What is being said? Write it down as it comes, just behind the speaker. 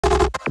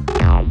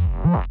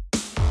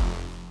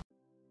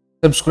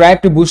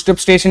Subscribe to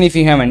BoostUpStation if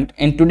you haven't,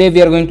 and today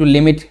we are going to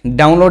limit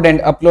download and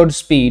upload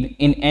speed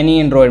in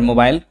any Android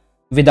mobile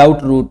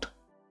without root.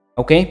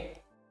 Okay,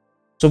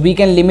 so we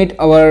can limit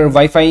our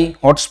Wi-Fi,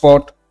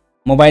 hotspot,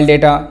 mobile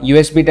data,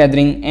 USB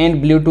tethering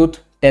and Bluetooth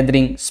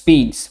tethering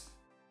speeds.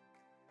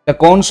 The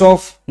cons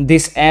of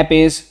this app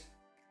is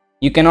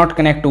you cannot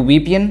connect to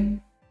VPN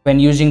when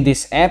using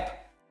this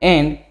app,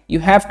 and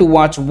you have to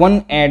watch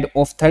one ad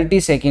of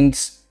 30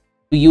 seconds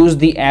to use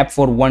the app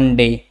for one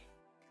day.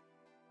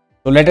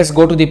 So let us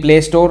go to the Play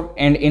Store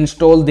and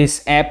install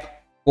this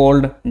app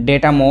called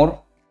Data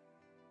More,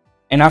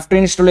 and after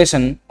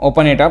installation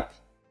open it up,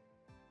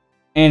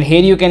 and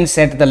here you can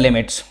set the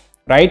limits,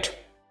 right?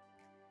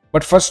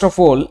 But first of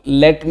all,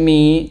 let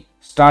me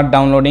start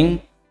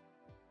downloading.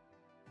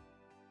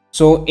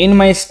 So in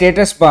my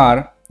status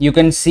bar you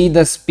can see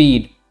the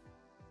speed.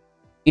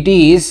 It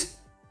is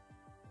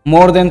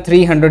more than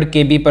 300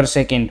 KB per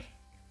second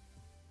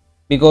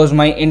because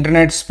my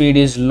internet speed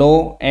is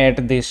low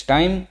at this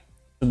time.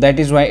 So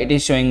that is why it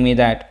is showing me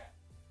that.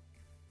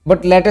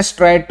 But let us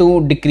try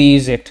to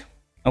decrease it.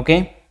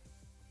 Okay.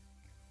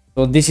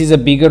 So this is a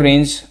bigger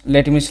range.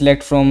 Let me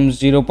select from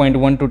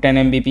 0.1 to 10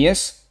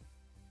 Mbps.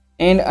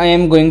 And I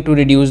am going to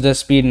reduce the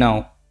speed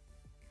now.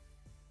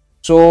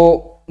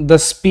 So the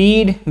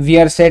speed we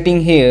are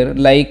setting here,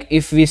 like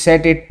if we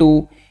set it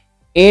to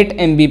 8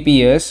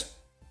 Mbps,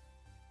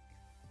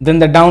 then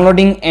the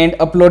downloading and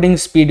uploading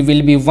speed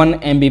will be 1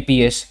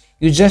 Mbps.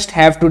 You just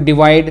have to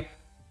divide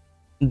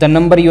the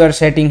number you are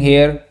setting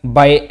here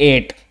by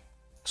 8.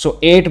 So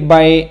 8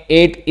 by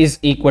 8 is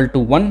equal to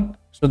 1.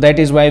 So that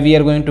is why we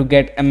are going to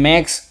get a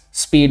max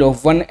speed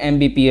of 1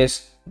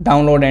 Mbps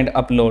download and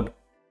upload.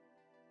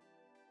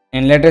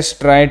 And let us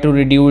try to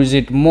reduce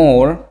it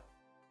more.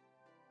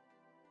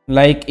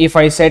 Like if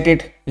I set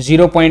it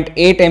 0.8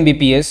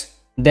 Mbps,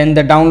 then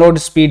the download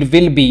speed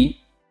will be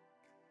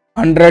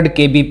 100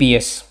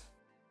 kbps.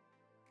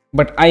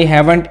 But I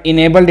haven't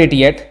enabled it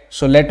yet.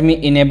 So let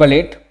me enable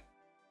it.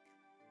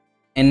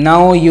 And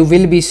now you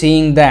will be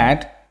seeing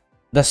that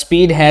the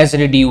speed has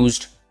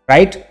reduced,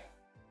 right,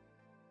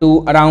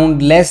 to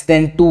around less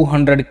than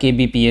 200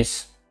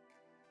 kbps.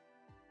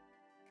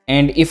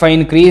 And if I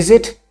increase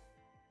it,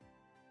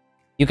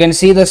 you can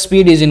see the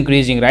speed is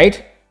increasing,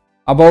 right?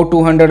 Above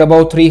 200,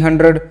 above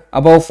 300,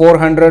 above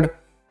 400,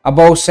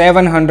 above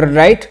 700,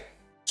 right?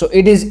 So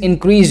it is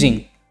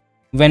increasing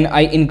when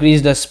I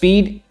increase the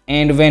speed,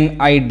 and when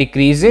I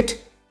decrease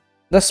it,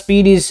 the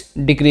speed is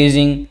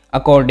decreasing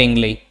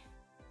accordingly.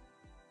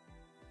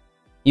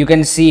 You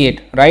can see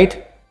it,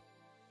 right?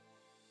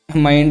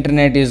 My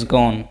internet is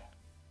gone.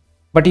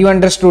 But you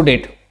understood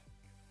it,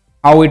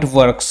 how it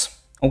works,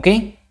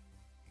 okay?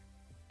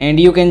 And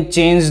you can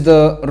change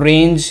the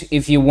range.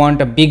 If you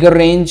want a bigger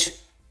range,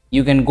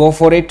 you can go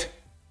for it.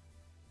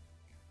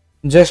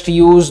 Just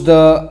use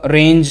the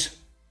range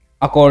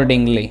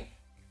accordingly.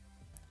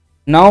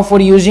 Now for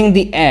using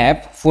the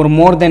app for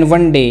more than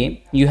one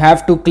day, you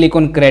have to click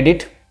on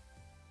credit.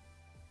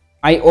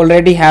 I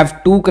already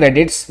have 2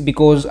 credits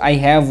because I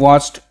have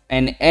watched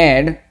an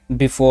ad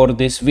before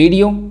this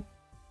video.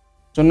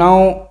 So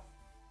now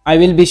I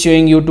will be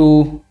showing you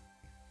to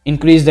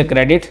increase the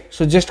credit.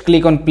 So just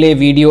click on play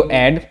video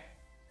ad,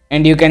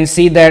 and you can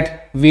see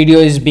that video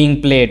is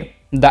being played,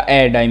 the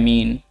ad I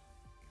mean,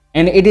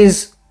 and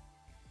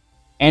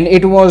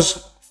it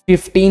was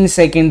 15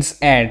 seconds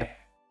ad.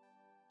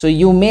 So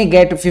you may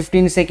get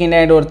 15-second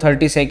ad or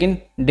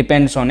 30-second,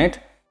 depends on it.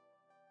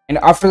 And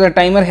after the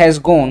timer has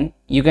gone,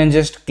 you can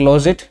just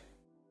close it,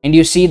 and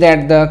you see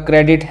that the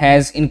credit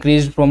has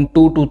increased from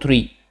 2 to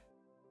 3.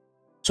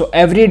 So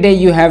every day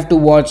you have to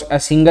watch a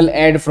single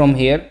ad from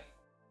here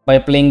by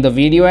playing the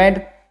video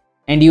ad,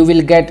 and you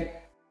will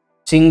get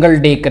single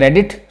day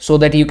credit so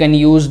that you can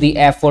use the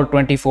app for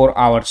 24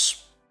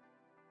 hours.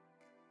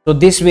 So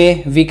this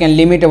way we can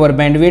limit our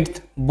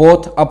bandwidth,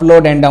 both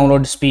upload and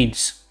download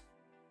speeds.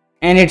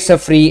 And it's a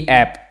free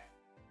app.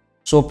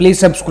 So please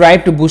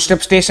subscribe to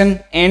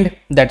BoostUpStation, and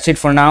that's it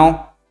for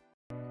now.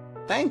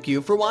 Thank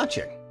you for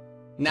watching.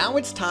 Now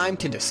it's time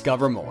to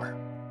discover more.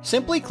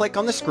 Simply click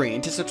on the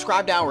screen to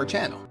subscribe to our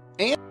channel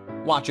and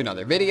watch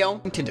another video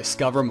to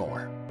discover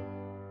more.